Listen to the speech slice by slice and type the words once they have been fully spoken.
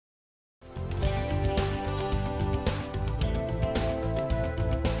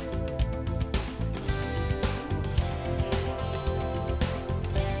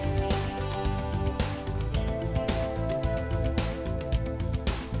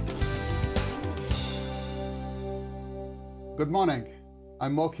Good morning.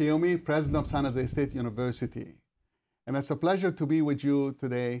 I'm Qayoumi, President of San Jose State University. And it's a pleasure to be with you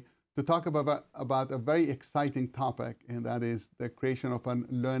today to talk about a very exciting topic, and that is the creation of an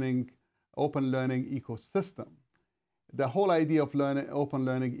open learning ecosystem. The whole idea of open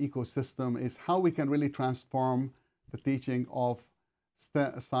learning ecosystem is how we can really transform the teaching of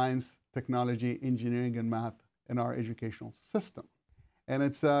science, technology, engineering, and math in our educational system. And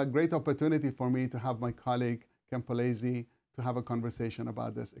it's a great opportunity for me to have my colleague, Polese, to have a conversation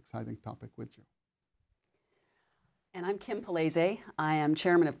about this exciting topic with you. And I'm Polese. I am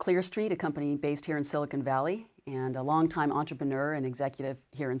chairman of Clear Street, a company based here in Silicon Valley, and a longtime entrepreneur and executive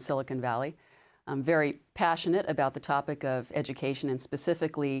here in Silicon Valley. I'm very passionate about the topic of education, and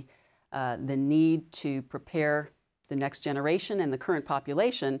specifically the need to prepare the next generation and the current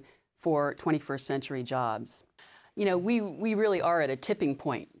population for 21st century jobs. You know, we really are at a tipping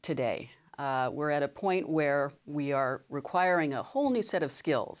point today. We're at a point where we are requiring a whole new set of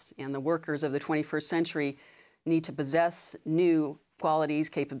skills, and the workers of the 21st century need to possess new qualities,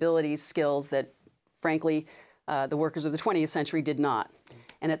 capabilities, skills that, frankly, the workers of the 20th century did not.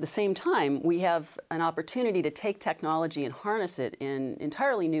 And at the same time, we have an opportunity to take technology and harness it in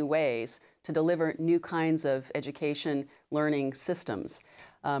entirely new ways to deliver new kinds of education learning systems.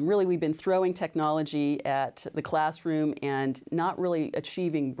 Really, we've been throwing technology at the classroom and not really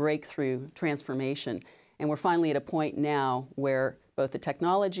achieving breakthrough transformation. And we're finally at a point now where both the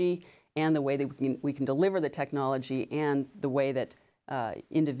technology and the way that we can deliver the technology and the way that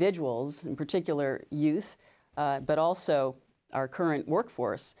individuals, in particular youth, but also our current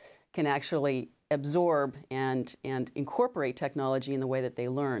workforce, can actually absorb and incorporate technology in the way that they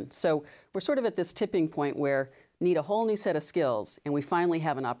learn. So we're sort of at this tipping point where we need a whole new set of skills, and we finally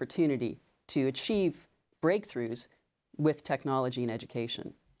have an opportunity to achieve breakthroughs with technology in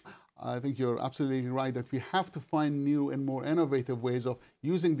education. I think you're absolutely right that we have to find new and more innovative ways of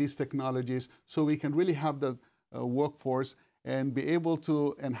using these technologies so we can really have the workforce and be able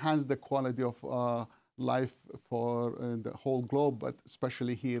to enhance the quality of life for the whole globe, but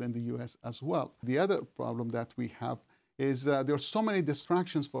especially here in the US as well. The other problem that we have is there are so many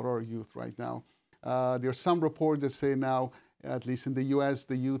distractions for our youth right now. There are some reports that say now, at least in the US,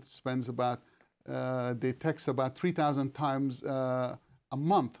 the youth spends they text about 3,000 times a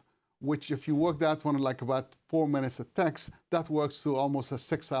month, which if you work that one like about 4 minutes a text, that works to almost a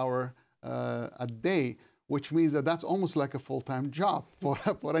 6 hour a day, which means that that's almost like a full-time job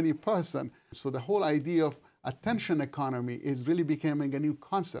for any person. So the whole idea of attention economy is really becoming a new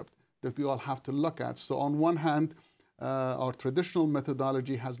concept that we all have to look at. So on one hand, our traditional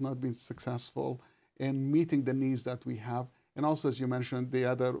methodology has not been successful in meeting the needs that we have. And also, as you mentioned, the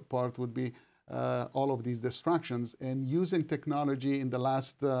other part would be all of these distractions, and using technology in the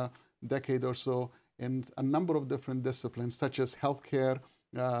last decade or so in a number of different disciplines, such as healthcare,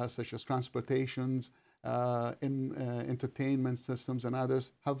 such as transportations, entertainment systems and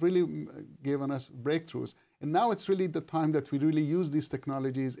others, have really given us breakthroughs. And now it's really the time that we really use these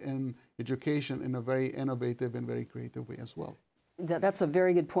technologies in education in a very innovative and very creative way as well. That's a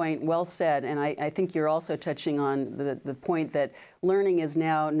very good point. Well said. And I think you're also touching on the point that learning is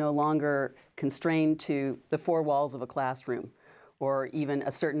now no longer constrained to the four walls of a classroom or even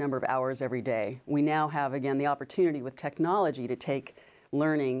a certain number of hours every day. We now have, again, the opportunity with technology to take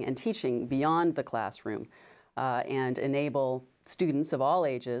learning and teaching beyond the classroom and enable students of all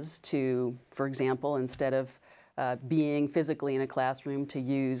ages to, for example, instead of being physically in a classroom, to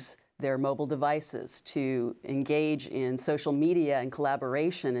use their mobile devices, to engage in social media and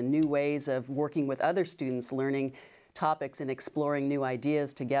collaboration and new ways of working with other students, learning topics and exploring new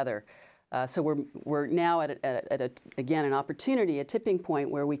ideas together. So we're now at again, an opportunity, a tipping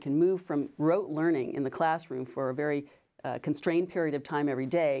point where we can move from rote learning in the classroom for a very constrained period of time every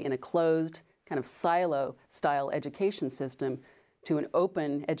day in a closed kind of silo-style education system to an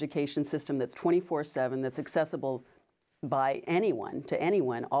open education system that's 24/7, that's accessible by anyone, to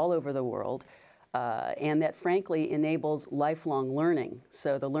anyone all over the world, and that frankly enables lifelong learning.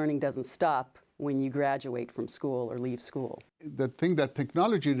 So the learning doesn't stop when you graduate from school or leave school. The thing that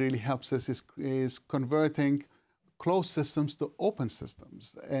technology really helps us is converting closed systems to open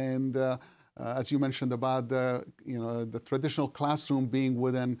systems. And as you mentioned about the traditional classroom being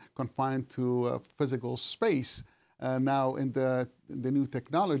confined to a physical space, now in the new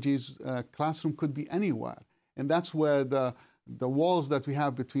technologies, classroom could be anywhere. And that's where the walls that we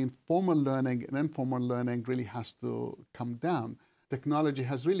have between formal learning and informal learning really has to come down. Technology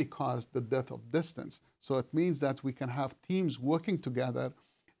has really caused the death of distance. So it means that we can have teams working together.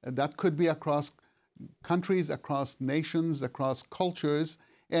 That could be across countries, across nations, across cultures,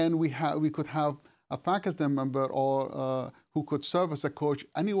 and we could have a faculty member or who could serve as a coach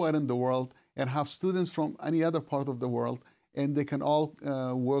anywhere in the world and have students from any other part of the world, and they can all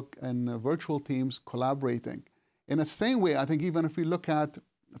work in virtual teams collaborating. In the same way, I think even if we look at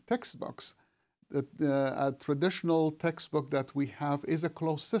textbooks, a traditional textbook that we have is a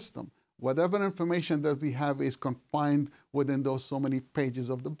closed system. Whatever information that we have is confined within those so many pages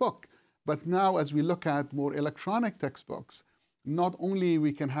of the book. But now, as we look at more electronic textbooks, not only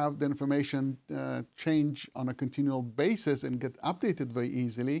we can have the information change on a continual basis and get updated very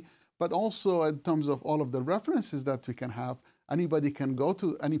easily, but also in terms of all of the references that we can have, anybody can go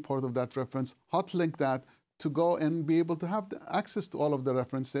to any part of that reference, hot link that to go and be able to have access to all of the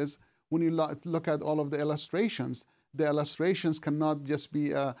references. When you look at all of the illustrations cannot just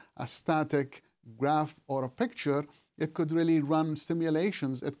be a static graph or a picture. It could really run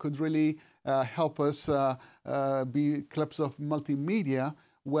simulations. It could really help us be clips of multimedia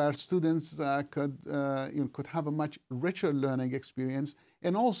where students could have a much richer learning experience,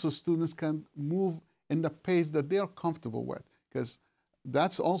 and also students can move in the pace that they are comfortable with, because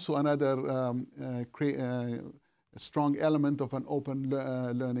that's also another strong element of an open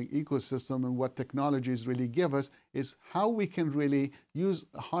learning ecosystem. And what technologies really give us is how we can really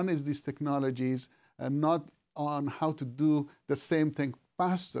harness these technologies, and not on how to do the same thing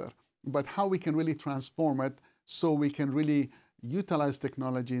faster, but how we can really transform it so we can really utilize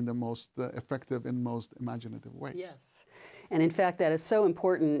technology in the most effective and most imaginative ways. Yes. And in fact, that is so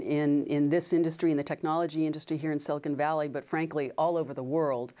important in this industry, in the technology industry here in Silicon Valley, but frankly, all over the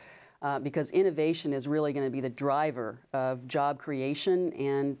world, because innovation is really going to be the driver of job creation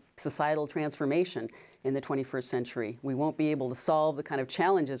and societal transformation in the 21st century. We won't be able to solve the kind of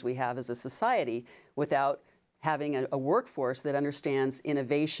challenges we have as a society without having a workforce that understands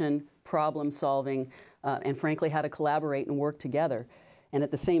innovation, problem solving, and frankly, how to collaborate and work together. And at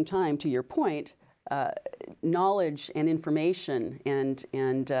the same time, to your point, knowledge and information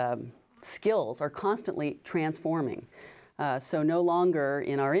and skills are constantly transforming. So no longer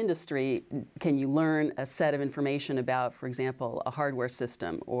in our industry can you learn a set of information about, for example, a hardware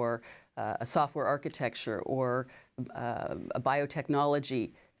system or a software architecture or a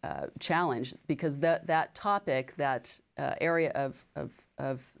biotechnology challenge, because that topic, that area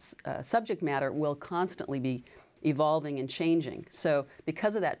of subject matter will constantly be evolving and changing. So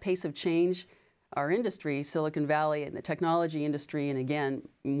because of that pace of change, our industry, Silicon Valley and the technology industry, and again,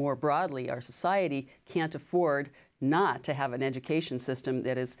 more broadly, our society can't afford not to have an education system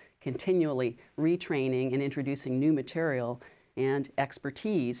that is continually retraining and introducing new material and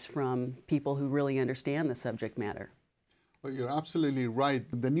expertise from people who really understand the subject matter. Well, you're absolutely right.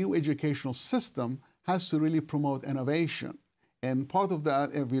 The new educational system has to really promote innovation. And part of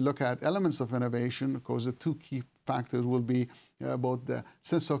that, if we look at elements of innovation, of course, the two key factors will be both the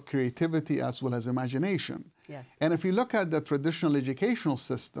sense of creativity as well as imagination. Yes. And if you look at the traditional educational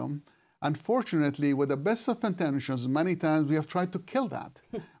system, unfortunately, with the best of intentions, many times we have tried to kill that.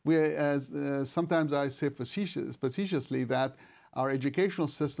 Sometimes I say facetiously that our educational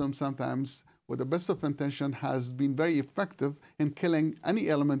system sometimes, with the best of intention, has been very effective in killing any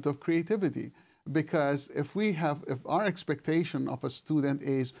element of creativity. Because if our expectation of a student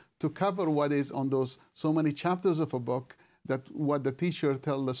is to cover what is on those so many chapters of a book, that what the teacher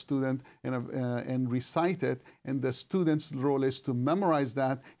tells the student and recite it, and the student's role is to memorize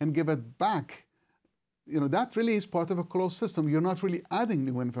that and give it back, that really is part of a closed system. You're not really adding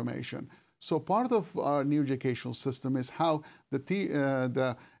new information. So part of our new educational system is how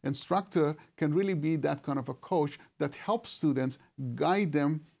the instructor can really be that kind of a coach that helps students, guide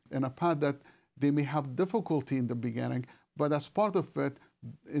them in a path that they may have difficulty in the beginning, but as part of it,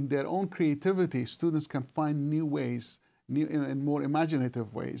 in their own creativity, students can find new ways, new and more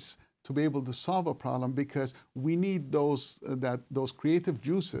imaginative ways to be able to solve a problem, because we need those creative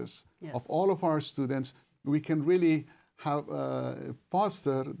juices. Yes. Of all of our students. We can really have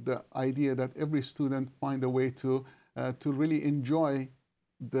foster the idea that every student find a way to really enjoy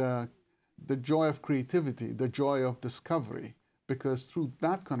the joy of creativity, the joy of discovery, because through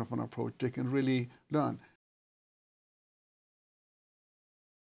that kind of an approach, they can really learn.